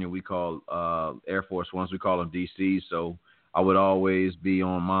Virginia, we call Air Force Ones, we call them DCs. So I would always be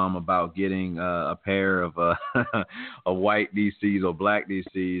on mom about getting a pair of of white DCs or black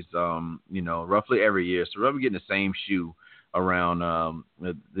DCs, roughly every year. So we're getting the same shoe around,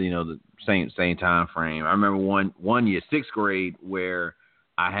 the same time frame. I remember one year, 6th grade, where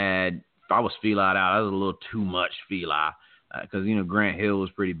I was Fila out. I was a little too much Fila. Because Grant Hill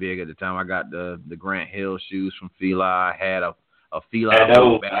was pretty big at the time. I got the Grant Hill shoes from Fila. I had a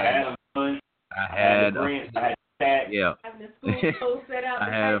Fila bag. I had a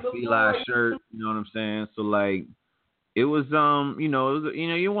Fila shirt. You know what I'm saying? So like, it was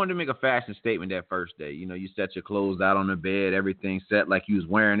you wanted to make a fashion statement that first day. You set your clothes out on the bed, everything set like you was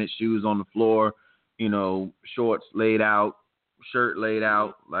wearing it, shoes on the floor, shorts laid out, shirt laid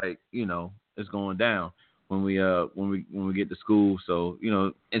out, like it's going down. When we get to school, so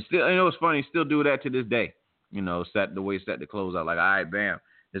and still, it's funny, still do that to this day. Set the clothes out, like, all right, bam,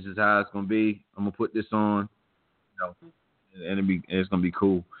 this is how it's gonna be. I'm gonna put this on, and it's gonna be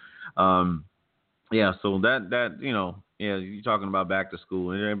cool. So that you're talking about back to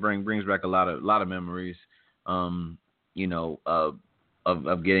school, and it brings back a lot of memories, of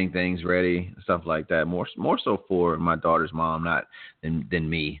getting things ready, stuff like that. More so for my daughter's mom, not than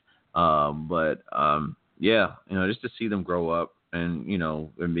me, just to see them grow up and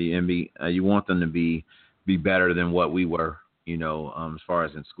be you want them to be better than what we were, as far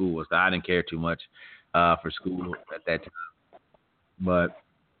as in school. I didn't care too much for school at that time, but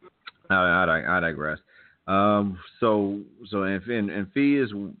I digress. So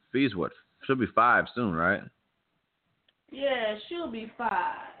Fee's what? She'll be 5 soon, right? Yeah, she'll be 5.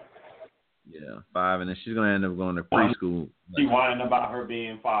 Yeah, 5, and then she's gonna end up going to preschool. She whining about her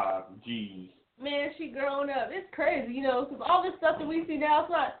being 5. Jeez. Man, she grown up. It's crazy, because all this stuff that we see now,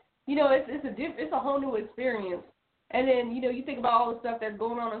 you know, it's a whole new experience. And then, you know, you think about all the stuff that's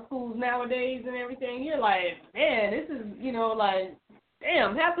going on in schools nowadays and everything. You're like, man, this is, you know, like,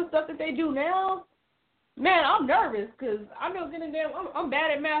 damn, half the stuff that they do now. Man, I'm nervous because I know I'm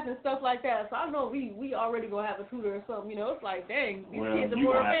bad at math and stuff like that. So I know we already gonna have a tutor or something. You know, it's like, dang, these kids are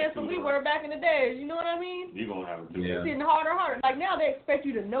more advanced than we were back in the days. You know what I mean? You're gonna have a tutor. Yeah. It's getting harder and harder. Like now they expect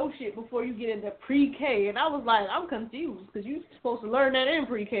you to know shit before you get into pre-K, and I was like, I'm confused because you're supposed to learn that in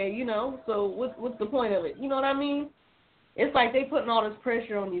pre-K. You know, so what's the point of it? You know what I mean? It's like they putting all this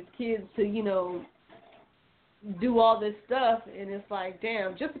pressure on these kids to, you know, do all this stuff, and it's like,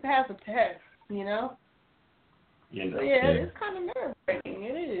 damn, just to pass a test, you know? You know. So yeah, it's kind of nerve-wracking.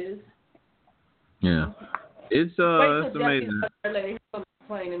 It is. Yeah. It's amazing. He's gonna be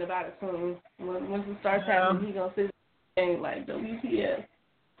complaining about it soon. Once it starts happening, he's gonna sit and like WTF.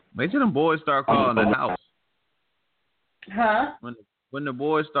 Wait till them boys start calling the house. Huh? When the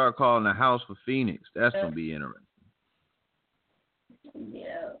boys start calling the house for Phoenix, that's gonna be interesting.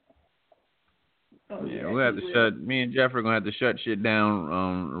 Yeah. Oh, yeah, we'll have to shut. Me and Jeff are gonna have to shut shit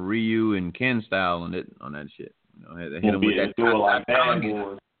down. Ryu and Ken style on that shit. You know, hit him with that. Do it like bad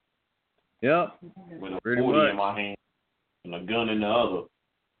boys. Yep. With a Pretty 40 much. in my hand and a gun in the other.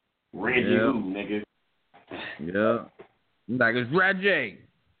 Reggie Yep. who, nigga? Yeah. Like it's Reggie.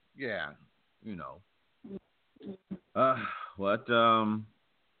 Yeah. You know. What?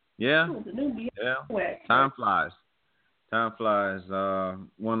 Yeah. Yeah. Time flies. Time flies.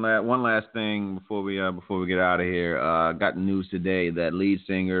 One last thing before we get out of here. Got the news today that lead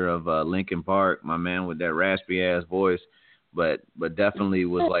singer of Linkin Park, my man with that raspy ass voice, but definitely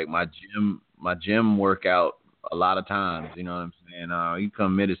was like my gym workout a lot of times. You know what I'm saying? He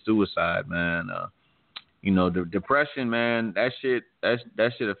committed suicide, man. You know, the depression, man. That shit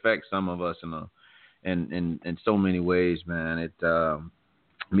affects some of us in so many ways, man. It.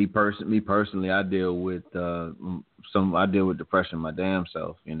 Me personally, I deal with depression my damn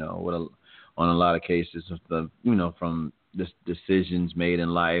self. You know, on a lot of cases, from decisions made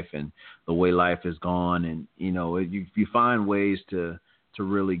in life and the way life has gone, and you know, you find ways to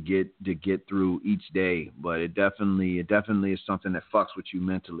really get through each day, but it definitely is something that fucks with you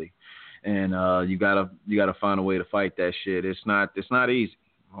mentally, and you gotta find a way to fight that shit. It's not easy.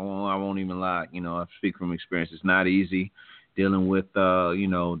 I won't even lie. You know, I speak from experience. It's not easy. Dealing with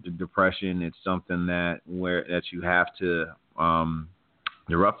the depression, it's something that you have to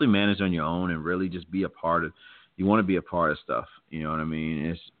roughly manage on your own and really just be a part of. You want to be a part of stuff, you know what I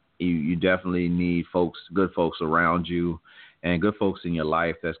mean? You definitely need good folks around you, and good folks in your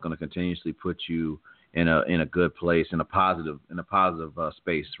life that's going to continuously put you in a good place, in a positive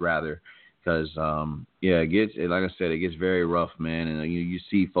space rather, because it gets, like I said, it gets very rough, man, and you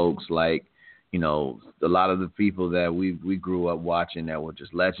see folks like. You know, a lot of the people that we grew up watching that were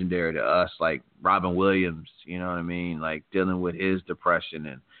just legendary to us, like Robin Williams, you know what I mean? Like dealing with his depression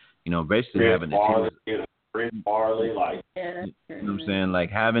and, you know, basically having the tears. Chris Farley, like, you know what I'm saying? Like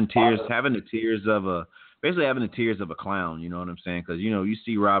having the tears of a clown, you know what I'm saying? Because, you know, you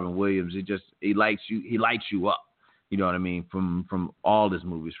see Robin Williams, he lights you up. You know what I mean? From all his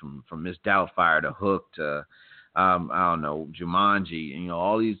movies, from Miss Doubtfire to Hook to I don't know, Jumanji, you know,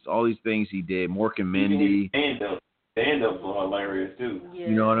 all these things he did. Mork and Mindy. Stand-ups were hilarious too. Yeah.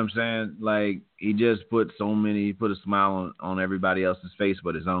 You know what I'm saying? Like he just put a smile on everybody else's face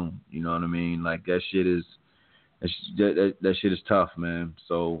but his own. You know what I mean? Like that shit is tough, man.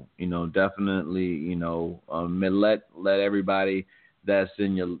 So, you know, definitely, you know, let everybody that's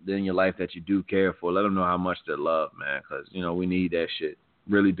in your life that you do care for, let them know how much they love, man, because, you know, we need that shit.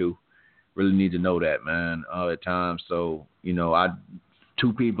 Really do. Really need to know that, man, at times. So, you know,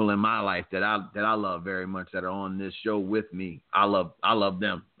 two people in my life that I love very much that are on this show with me. I love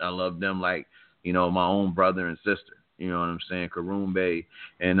them. I love them like, you know, my own brother and sister. You know what I'm saying? Karumbe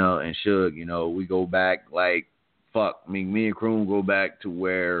and Suge. You know, we go back like fuck. Me and Karoom go back to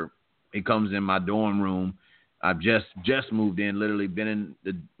where he comes in my dorm room. I've just moved in. Literally been in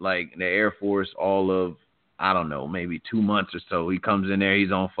the Air Force all of, I don't know, maybe 2 months or so. He comes in there.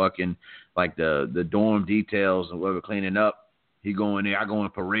 He's on fucking like the dorm details and whatever cleaning up. He go in there. I go in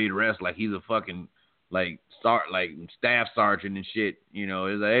parade rest like he's a fucking staff sergeant and shit. You know,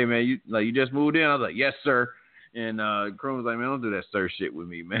 it's like, hey man, you just moved in. I was like, yes sir. And Chrome was like, man, don't do that sir shit with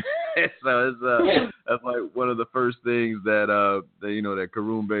me, man. So it's that's like one of the first things that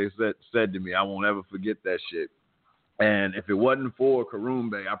Karumbe said to me. I won't ever forget that shit. And if it wasn't for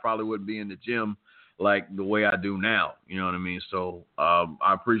Karumbe, I probably wouldn't be in the gym like the way I do now. You know what I mean? So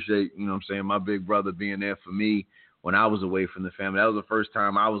I appreciate, you know what I'm saying, my big brother being there for me when I was away from the family. That was the first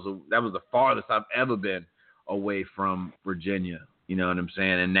time that was the farthest I've ever been away from Virginia. You know what I'm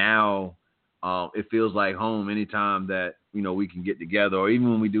saying? And now it feels like home anytime that, you know, we can get together, or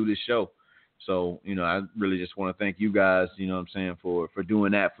even when we do this show. So, you know, I really just want to thank you guys, you know what I'm saying, for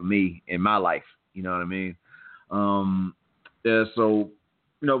doing that for me in my life. You know what I mean? Yeah, so,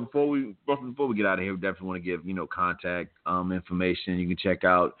 you know, before we get out of here, we definitely want to give, you know, contact information. You can check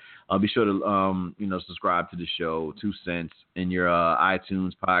out. Be sure to, you know, subscribe to the show, 2 cents, in your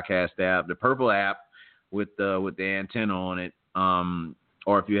iTunes podcast app, the purple app with the antenna on it.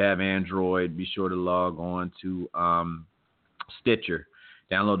 Or if you have Android, be sure to log on to Stitcher.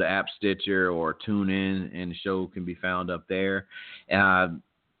 Download the app Stitcher or tune in, and the show can be found up there.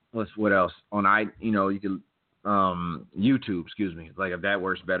 What else? You can YouTube, excuse me. Like, if that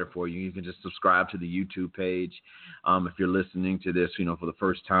works better for you, you can just subscribe to the YouTube page. If you're listening to this, you know, for the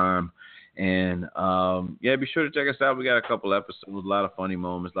first time. And yeah, be sure to check us out. We got a couple episodes, a lot of funny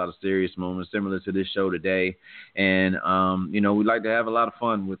moments, a lot of serious moments, similar to this show today. And you know, we'd like to have a lot of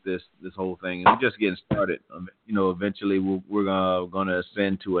fun with this whole thing. And we're just getting started. You know, eventually we're gonna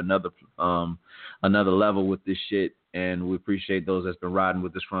ascend to another level with this shit. And we appreciate those that's been riding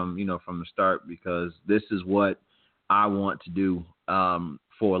with us from the start, because this is what I want to do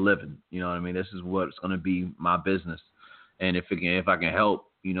for a living. You know what I mean? This is what's going to be my business. And if I can help,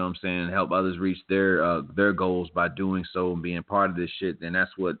 you know what I'm saying, help others reach their goals by doing so and being part of this shit, then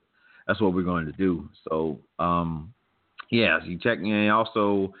that's what we're going to do. So yeah, so you check in.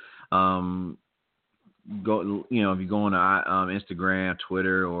 Also, go, you know, if you go on Instagram,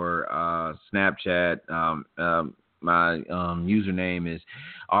 Twitter, or Snapchat, my username is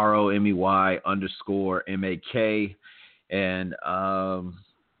ROMEY_MAK, and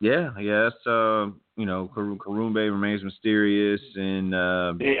that's you know, Karumbe remains mysterious, and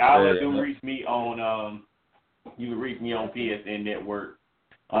I'll let them reach me on you can reach me on PSN Network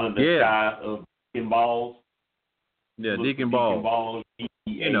under the guise of Deacon Balls. Yeah, Deacon Balls.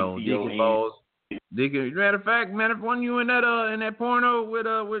 You know, Deacon Balls. Deacon. Matter of fact, when you in that porno with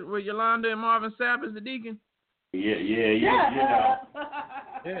Yolanda and Marvin Sapp as the Deacon. Yeah. You know.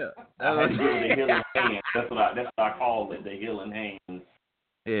 Yeah. The healing hands. That's what I call it. The healing hands.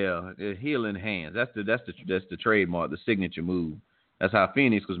 Yeah, the healing hands. That's the trademark, the signature move. That's how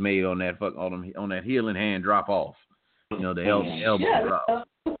Phoenix was made on that healing hand drop off. You know, the elbow drop.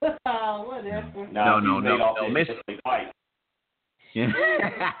 Whatever. No, Miss.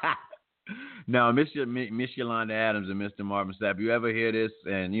 No, Miss Yolanda Adams and Mr. Marvin Sapp. You ever hear this?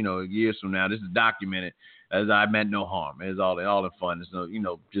 And you know, years from now, this is documented. As I meant no harm. It's all in fun. It's no, you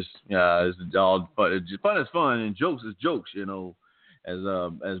know, just it's all fun. It's just fun is fun, and jokes is jokes. You know,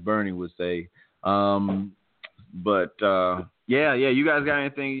 as Bernie would say. But yeah. You guys got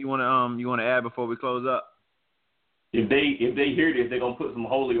anything you want to add before we close up? If they hear this, they're gonna put some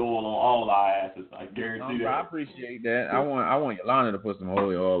holy oil on all our asses. I guarantee that. I appreciate that. I want Yolanda to put some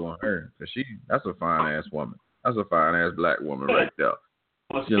holy oil on her, because that's a fine ass woman. That's a fine ass black woman right there.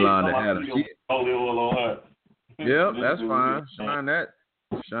 Yolanda Adams. Holy oil on her. Yep, that's fine. Shine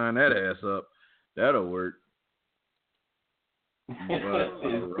that ass up. That'll work. But,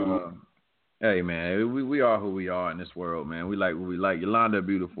 hey man, we are who we are in this world, man. We like what we like. Yolanda, a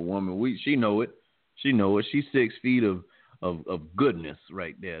beautiful woman. She know it. She's 6 feet of goodness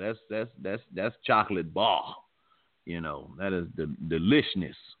right there. That's chocolate bar. You know, that is the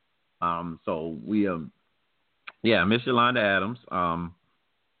deliciousness. So we Miss Yolanda Adams.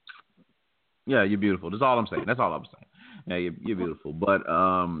 Yeah, you're beautiful. That's all I'm saying. Yeah, you're beautiful. But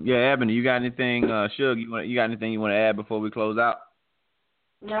Ebony, you got anything? Suge, you got anything you want to add before we close out?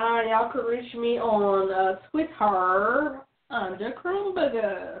 Nah, y'all could reach me on Twitter under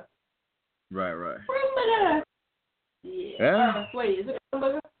Kroomberger. Right. Kroomberger. Yeah. Wait, is it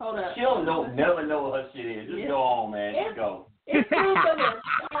Kroomberger? Hold on. She don't never know what her shit is. Just go on, man. Just go. It's Kroomberger.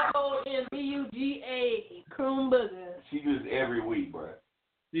 Kroombuga. Kroomberger. She does every week, bro.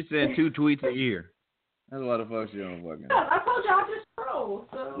 She sent 2 tweets a year. That's a lot of fuck she don't fucking. Yeah, I told y'all just troll.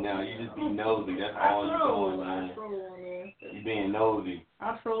 So. No, you just be nosy. That's all you doing, man. I troll, man. You being nosy.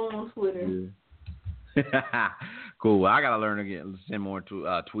 I troll on Twitter. Yeah. Cool. Well, I gotta learn to send more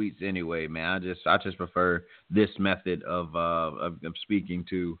tweets anyway, man. I just prefer this method of speaking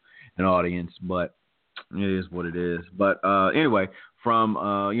to an audience, but it is what it is. But anyway, from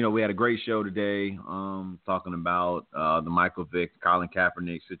we had a great show today, talking about the Michael Vick, Colin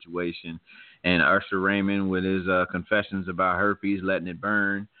Kaepernick situation, and Usher Raymond with his confessions about herpes, letting it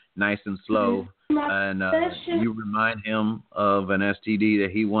burn nice and slow, and you remind him of an STD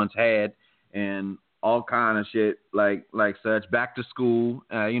that he once had, and all kind of shit like such. Back to school,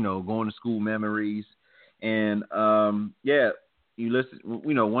 going to school memories, and you listen,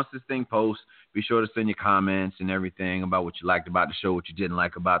 once this thing posts, be sure to send your comments and everything about what you liked about the show, what you didn't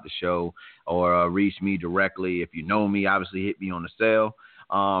like about the show, or reach me directly. If you know me, obviously hit me on the cell.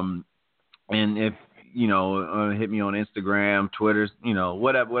 And if, hit me on Instagram, Twitter,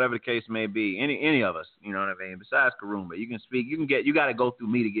 whatever the case may be, any of us, you know what I mean? Besides Karumbe, you can speak, you got to go through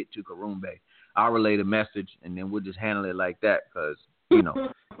me to get to Karumbe. I'll relay the message, and then we'll just handle it like that, because,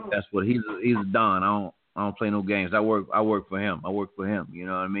 that's what he's a don. I don't play no games. I work for him. You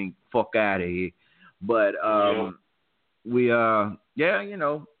know what I mean? Fuck out of here. But we had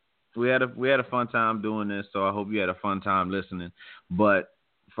a fun time doing this. So I hope you had a fun time listening. But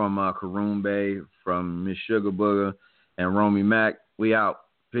from Karumbe, from Miss Sugar Booger, and Romy Mac, we out.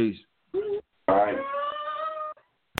 Peace. All right.